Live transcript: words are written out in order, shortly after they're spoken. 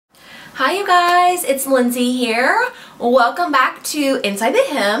Hi you guys, it's Lindsay here. Welcome back to Inside the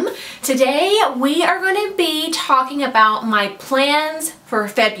Hem. Today we are going to be talking about my plans for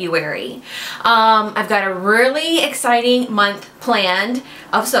February. I've got a really exciting month planned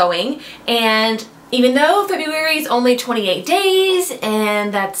of sewing, and even though February is only 28 days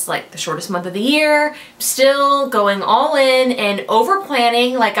and that's like the shortest month of the year, I'm still going all in and over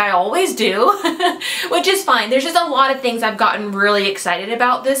planning like I always do, which is fine. There's just a lot of things I've gotten really excited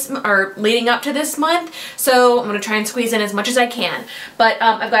about this or leading up to this month, so I'm going to try and squeeze in as much as I can. But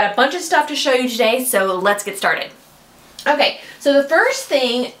I've got a bunch of stuff to show you today, so let's get started. Okay, so the first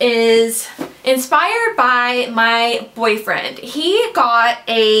thing is inspired by my boyfriend. He got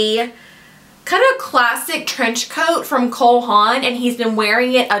a kind of classic trench coat from Cole Haan, and he's been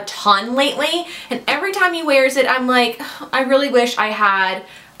wearing it a ton lately, and every time he wears it I'm like, I really wish I had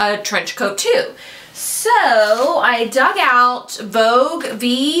a trench coat too. So I dug out Vogue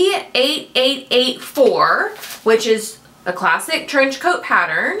V8884, which is a classic trench coat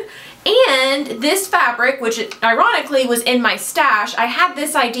pattern, and this fabric, which ironically was in my stash. I had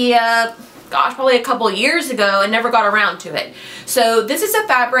this idea, gosh, probably a couple years ago and never got around to it. So this is a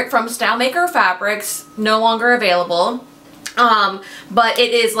fabric from Stylemaker Fabrics, no longer available, but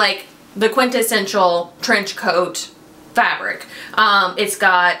it is like the quintessential trench coat fabric. It's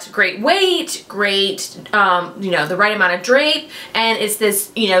got great weight, great, the right amount of drape, and it's this,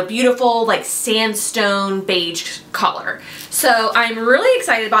 beautiful like sandstone beige color. So I'm really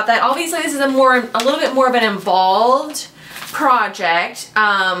excited about that. Obviously this is a little bit more of an involved project.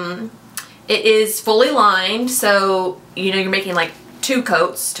 It is fully lined, so you're making like 2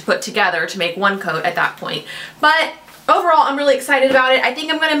 coats to put together to make 1 coat at that point. But overall, I'm really excited about it. I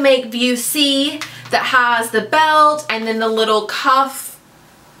think I'm going to make view C that has the belt and then the little cuff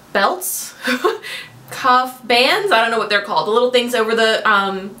belts, cuff bands. I don't know what they're called. The little things over the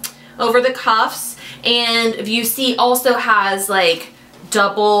cuffs. And view C also has like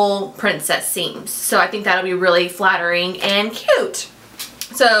double princess seams. So I think that'll be really flattering and cute.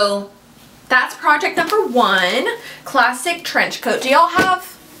 So that's project number 1, classic trench coat. Do y'all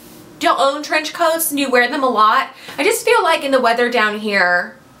own trench coats and you wear them a lot? I just feel like in the weather down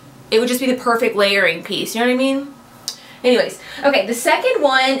here, it would just be the perfect layering piece, you know what I mean? Anyways, okay, the second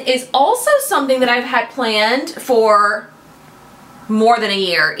one is also something that I've had planned for more than a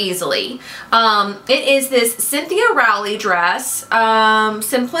year, easily. It is this Cynthia Rowley dress,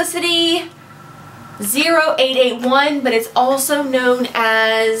 Simplicity 0881, but it's also known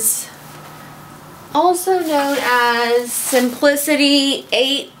as Simplicity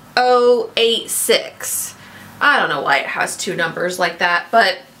 8086. I don't know why it has 2 numbers like that,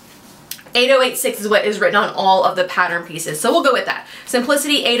 but 8086 is what is written on all of the pattern pieces, so we'll go with that.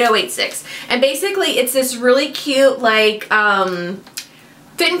 Simplicity 8086. And basically it's this really cute like fit and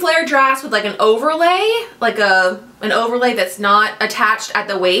flare dress with like an overlay, like an overlay that's not attached at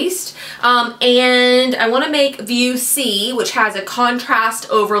the waist. And I want to make view C, which has a contrast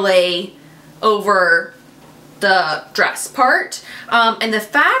overlay over the dress part. And the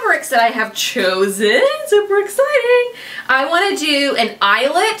fabrics that I have chosen, super exciting. I want to do an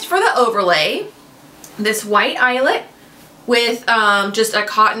eyelet for the overlay, this white eyelet with just a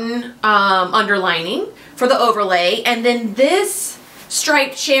cotton underlining for the overlay, and then this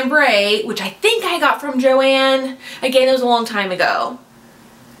striped chambray, which I think I got from Joann. Again, it was a long time ago.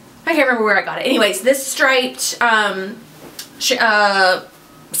 I can't remember where I got it. Anyways, this striped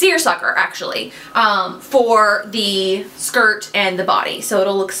seersucker actually for the skirt and the body, so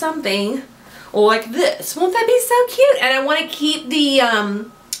it'll look something like this. Won't that be so cute? And I want to keep the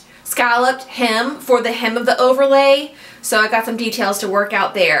scalloped hem for the hem of the overlay, so I got some details to work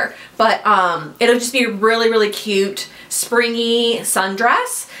out there, but it'll just be a really cute springy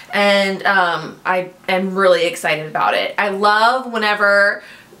sundress, and I am really excited about it. I love whenever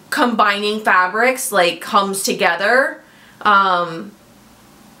combining fabrics like comes together,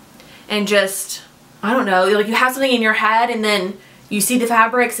 and just, I don't know, like you have something in your head and then you see the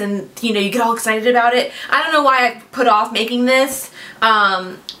fabrics and you get all excited about it. I don't know why I put off making this.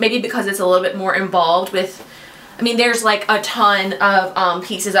 Maybe because it's a little bit more involved with, there's like a ton of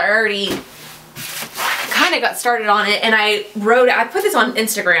pieces. I already kind of got started on it, and I put this on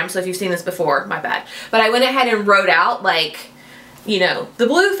Instagram, so if you've seen this before, my bad. But I went ahead and wrote out like, the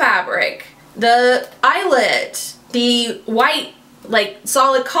blue fabric, the eyelet, the white like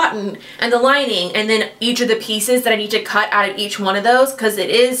solid cotton, and the lining, and then each of the pieces that I need to cut out of each one of those, because it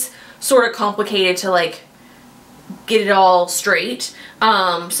is sort of complicated to like get it all straight.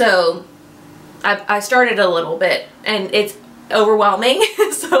 So I started a little bit, and overwhelming.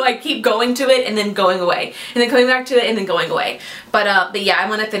 So I keep going to it and then going away, and then coming back to it and then going away. But yeah, I'm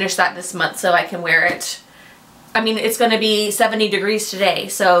gonna finish that this month so I can wear it. I mean, it's gonna be 70 degrees today,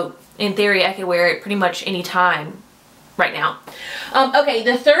 so in theory I could wear it pretty much any time right now. Okay,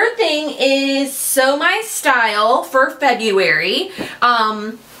 the third thing is Sew My Style for February.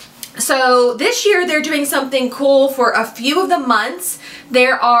 So this year they're doing something cool for a few of the months.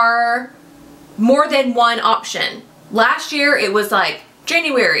 There are more than one option. Last year it was like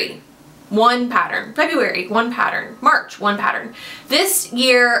January, one pattern, February, one pattern, March, one pattern. This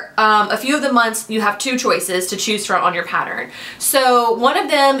year, a few of the months you have two choices to choose from on your pattern. So one of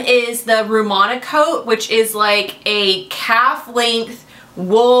them is the Rumana coat, which is like a calf length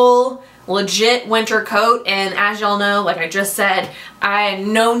wool legit winter coat, and as y'all know, like I just said, I had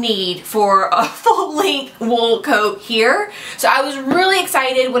no need for a full length wool coat here. So I was really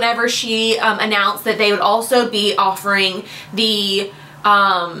excited whenever she announced that they would also be offering the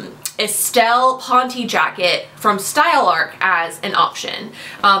Estelle Ponte jacket from Style Arc as an option.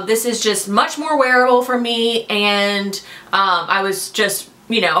 This is just much more wearable for me, and I was just,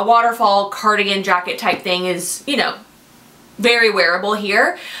 you know, a waterfall cardigan jacket type thing is, you know, very wearable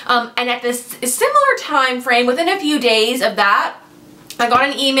here. And at this similar time frame, within a few days of that, I got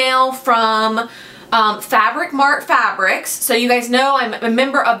an email from Fabric Mart Fabrics. So you guys know I'm a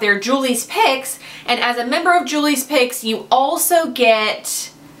member of their Julie's Picks, and as a member of Julie's Picks, you also get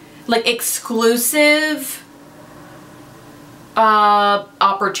like exclusive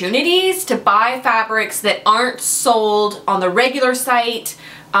opportunities to buy fabrics that aren't sold on the regular site,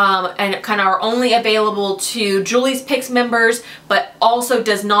 and kind of are only available to Julie's Picks members, but also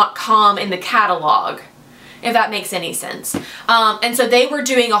does not come in the catalog, if that makes any sense. And so they were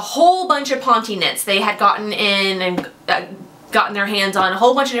doing a whole bunch of Ponte knits. They had gotten in and gotten their hands on a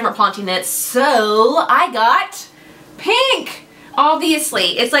whole bunch of different Ponte knits. So I got pink,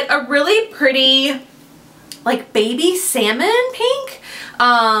 obviously. It's like a really pretty, like baby salmon pink.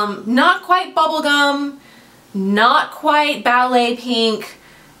 Not quite bubblegum, not quite ballet pink,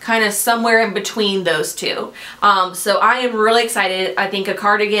 kind of somewhere in between those two. So I am really excited. I think a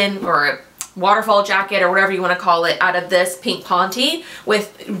cardigan or a waterfall jacket or whatever you want to call it out of this pink Ponte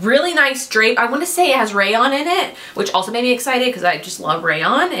with really nice drape. I want to say it has rayon in it, which also made me excited because I just love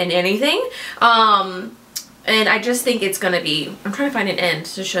rayon in anything. And I just think it's going to be, I'm trying to find an end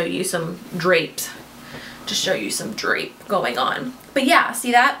to show you some drapes, to show you some drape going on. But yeah,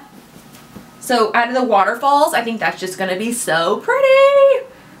 see that? So out of the waterfalls, I think that's just going to be so pretty.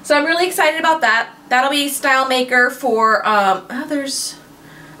 So I'm really excited about that. That'll be Style Maker for, oh, there's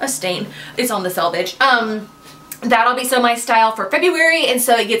a stain. It's on the selvage. That'll be Sew My Style for February, and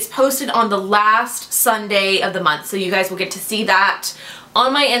so it gets posted on the last Sunday of the month. So you guys will get to see that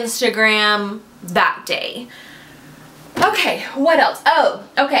on my Instagram that day. Okay, what else? Oh,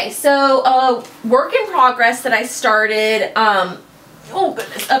 okay, so work in progress that I started, oh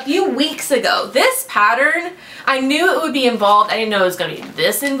goodness, a few weeks ago. This pattern, I knew it would be involved. I didn't know it was going to be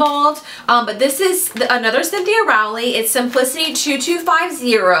this involved. But this is another Cynthia Rowley. It's Simplicity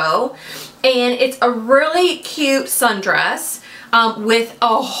 2250. And it's a really cute sundress with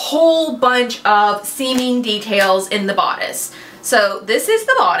a whole bunch of seaming details in the bodice. So this is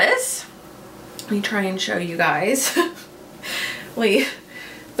the bodice. Let me try and show you guys. We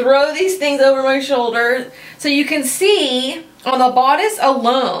throw these things over my shoulder. So you can see on the bodice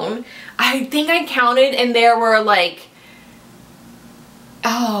alone, I think I counted and there were like,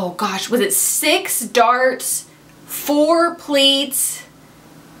 oh gosh, was it 6 darts, 4 pleats?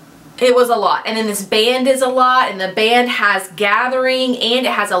 It was a lot. And then this band is a lot, and the band has gathering, and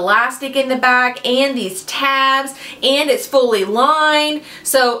it has elastic in the back, and these tabs, and it's fully lined.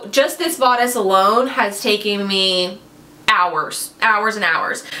 So just this bodice alone has taken me hours and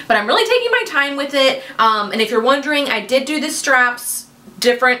hours, but I'm really taking my time with it. And if you're wondering, I did do the straps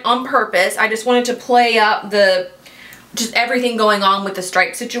different on purpose. I just wanted to play up just everything going on with the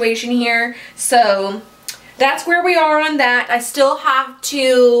stripe situation here. So that's where we are on that. I still have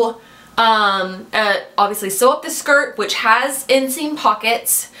to obviously sew up the skirt, which has inseam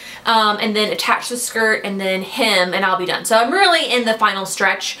pockets, and then attach the skirt and then hem, and I'll be done. So I'm really in the final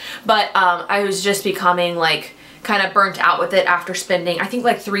stretch, but I was just becoming like kind of burnt out with it after spending, I think,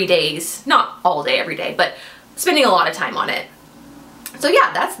 like 3 days, not all day every day, but spending a lot of time on it. So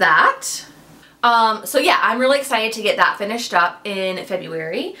yeah, that's that. So yeah, I'm really excited to get that finished up in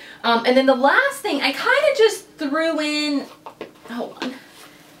February. And then the last thing, I kind of just threw in, hold on.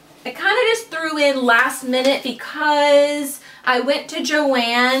 I kind of just threw in last minute because I went to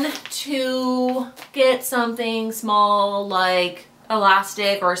Joann to get something small like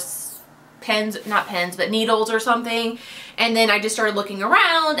elastic or pins, not pins, but needles or something. And then I just started looking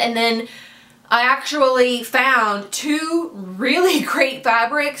around, and then I actually found 2 really great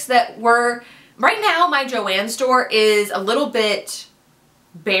fabrics that were, right now my Joann store is a little bit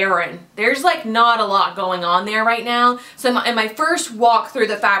barren. There's like not a lot going on there right now. So in my first walk through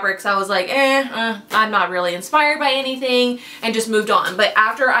the fabrics, I was like, I'm not really inspired by anything, and just moved on. But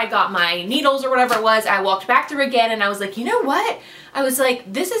after I got my needles or whatever it was, I walked back through again, and I was like, you know what? I was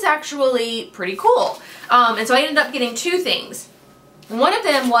like, this is actually pretty cool. And so I ended up getting 2 things. One of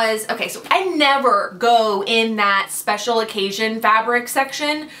them was, okay, so I never go in that special occasion fabric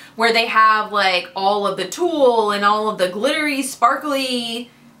section where they have like all of the tulle and all of the glittery,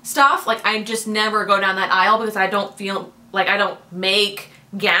 sparkly stuff. Like, I just never go down that aisle because I don't feel like I don't make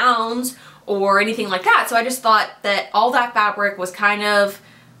gowns or anything like that. So I just thought that all that fabric was kind of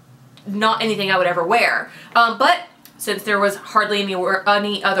not anything I would ever wear. But since there was hardly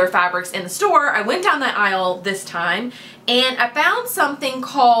any other fabrics in the store, I went down that aisle this time, and I found something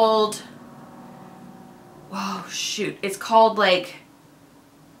called, oh shoot, it's called like,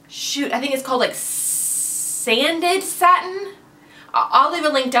 I think it's called like sanded satin. I'll leave a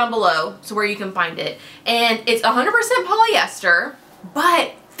link down below so where you can find it. And it's 100% polyester,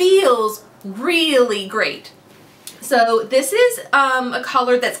 but feels really great. So this is a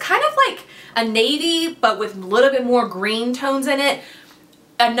color that's kind of like a navy, but with a little bit more green tones in it.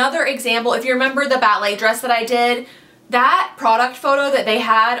 Another example, if you remember the ballet dress that I did, that product photo that they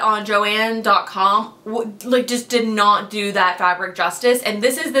had on Joann.com like just did not do that fabric justice, and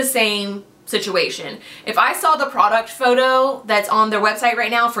this is the same situation. If I saw the product photo that's on their website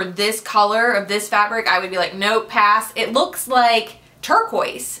right now for this color of this fabric, I would be like, nope, pass. It looks like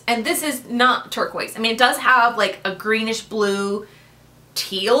turquoise, and this is not turquoise. I mean, it does have like a greenish blue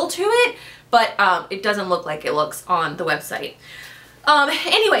teal to it, but it doesn't look like it looks on the website.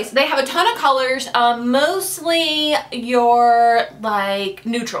 Anyways, they have a ton of colors, mostly your like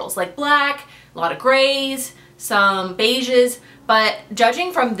neutrals, like black, a lot of grays, some beiges, but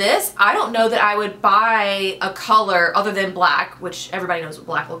judging from this, I don't know that I would buy a color other than black, which everybody knows what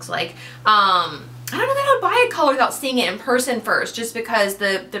black looks like. I don't know that I would buy a color without seeing it in person first, just because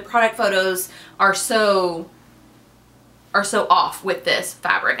the product photos are so off with this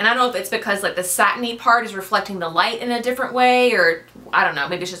fabric. And I don't know if it's because like the satiny part is reflecting the light in a different way, or I don't know,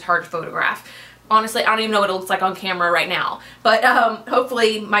 maybe it's just hard to photograph. Honestly, I don't even know what it looks like on camera right now, but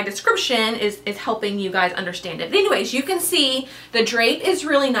hopefully my description is helping you guys understand it. But anyways, you can see the drape is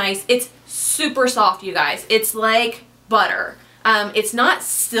really nice. It's super soft, you guys. It's like butter. It's not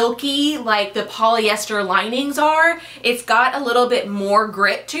silky like the polyester linings are. It's got a little bit more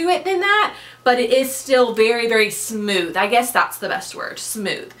grit to it than that, but it is still very, very smooth. I guess that's the best word,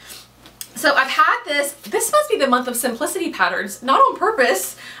 smooth. So I've had this must be the month of simplicity patterns, not on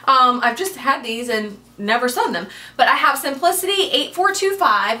purpose. I've just had these and never sewn them, but I have Simplicity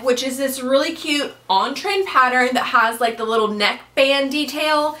 8425, which is this really cute on-trend pattern that has like the little neckband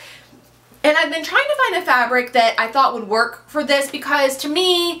detail. And I've been trying to find a fabric that I thought would work for this, because to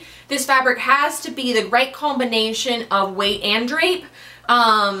me, this fabric has to be the right combination of weight and drape.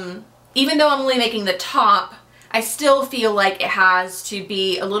 Even though I'm only making the top, I still feel like it has to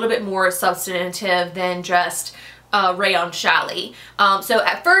be a little bit more substantive than just rayon challis. So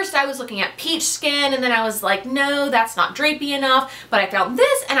at first I was looking at peach skin, and then I was like, no, that's not drapey enough, but I found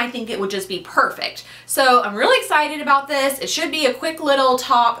this and I think it would just be perfect. So I'm really excited about this. It should be a quick little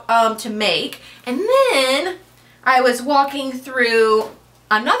top to make. And then I was walking through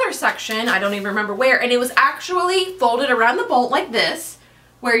another section, I don't even remember where, and it was actually folded around the bolt like this,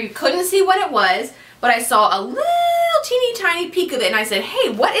 where you couldn't see what it was, but I saw a little teeny tiny peek of it, and I said, hey,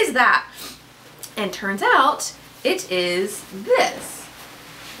 what is that? And turns out it is this.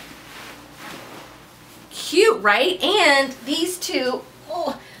 Cute, right? And these two,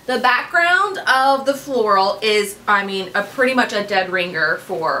 oh, the background of the floral is, I mean, pretty much a dead ringer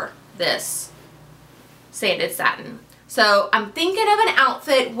for this sanded satin. So I'm thinking of an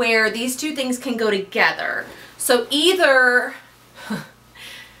outfit where these two things can go together. So either,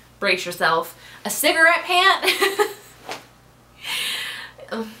 brace yourself, a cigarette pant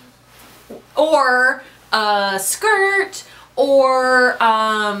or a skirt, or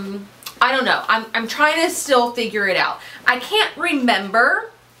I don't know. I'm trying to still figure it out. I can't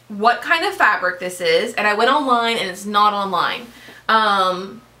remember what kind of fabric this is, and I went online and it's not online.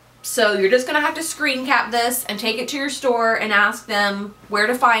 So you're just gonna have to screen cap this and take it to your store and ask them where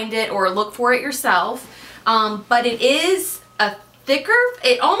to find it, or look for it yourself. But it is a thicker,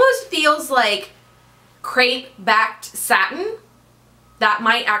 it almost feels like crepe backed satin. that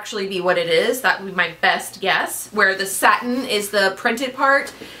might actually be what it is. That would be my best guess, where the satin is the printed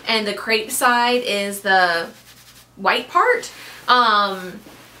part and the crepe side is the white part.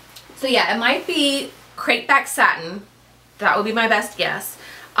 So yeah, it might be crepe back satin. That would be my best guess.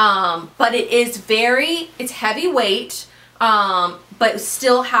 But it is it's heavyweight, but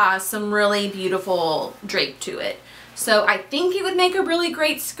still has some really beautiful drape to it. So I think it would make a really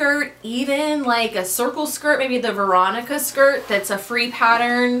great skirt, even like a circle skirt, maybe the Veronica skirt that's a free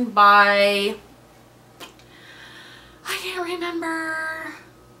pattern by, I can't remember,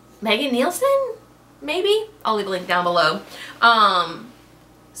 Megan Nielsen, maybe? I'll leave a link down below.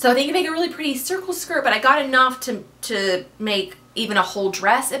 So I think it'd make a really pretty circle skirt, but I got enough to make even a whole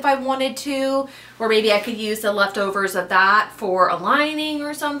dress if I wanted to, or maybe I could use the leftovers of that for a lining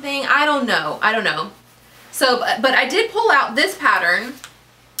or something. I don't know. So, but I did pull out this pattern.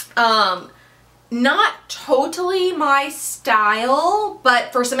 Not totally my style,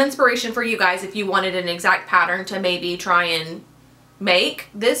 but for some inspiration for you guys if you wanted an exact pattern to maybe try and make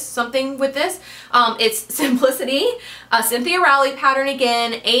something with this. It's Simplicity, a Cynthia Rowley pattern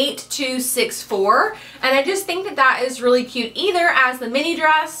again, 8264, and I just think that is really cute either as the mini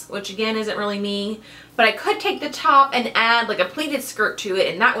dress, which again isn't really me, but I could take the top and add like a pleated skirt to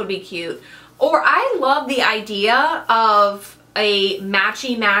it and that would be cute. Or I love the idea of a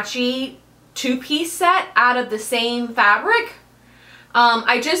matchy two-piece set out of the same fabric.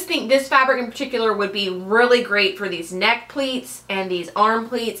 I just think this fabric in particular would be really great for these neck pleats and these arm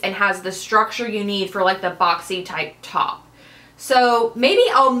pleats and has the structure you need for like the boxy type top. So maybe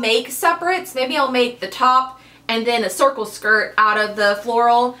I'll make separates. Maybe I'll make the top and then a circle skirt out of the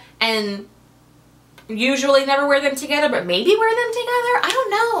floral, and usually never wear them together, but maybe wear them together. I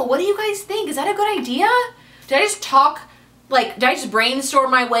don't know. What do you guys think? Is that a good idea? Did I just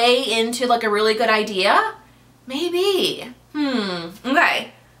brainstorm my way into like a really good idea? Maybe.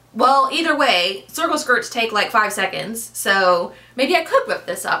 Okay. Well, either way, circle skirts take like 5 seconds, so maybe I could whip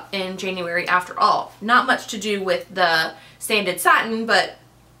this up in January after all. Not much to do with the sanded satin, but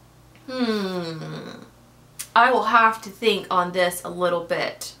I will have to think on this a little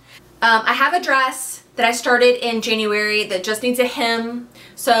bit. I have a dress that I started in January that just needs a hem.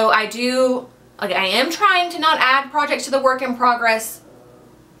 So I am trying to not add projects to the work in progress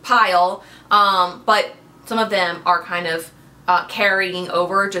pile, but some of them are kind of carrying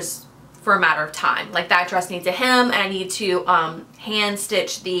over just for a matter of time. Like that dress needs a hem and I need to hand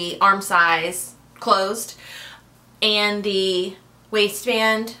stitch the arm size closed and the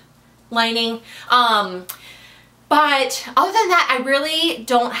waistband lining. But other than that, I really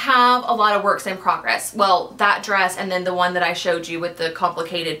don't have a lot of works in progress. Well, that dress and then the one that I showed you with the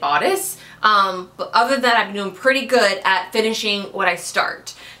complicated bodice. But other than that, I've been doing pretty good at finishing what I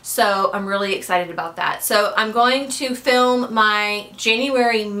start. So I'm really excited about that. So I'm going to film my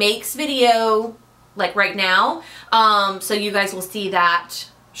January makes video like right now. So you guys will see that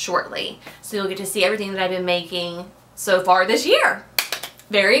shortly. So you'll get to see everything that I've been making so far this year.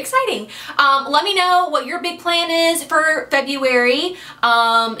 Very exciting. Let me know what your big plan is for February.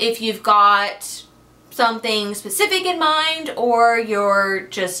 If you've got something specific in mind or you're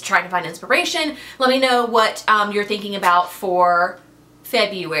just trying to find inspiration, let me know what you're thinking about for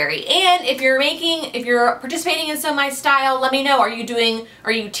February. And if you're participating in Sew My Style, let me know. Are you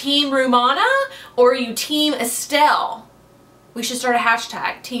Team Rumana or are you Team Estelle? We should start a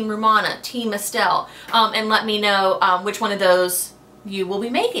hashtag, Team Rumana, Team Estelle, and let me know which one of those you will be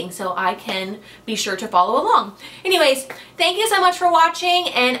making so I can be sure to follow along. Anyways, thank you so much for watching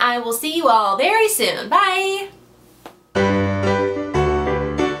and I will see you all very soon. Bye!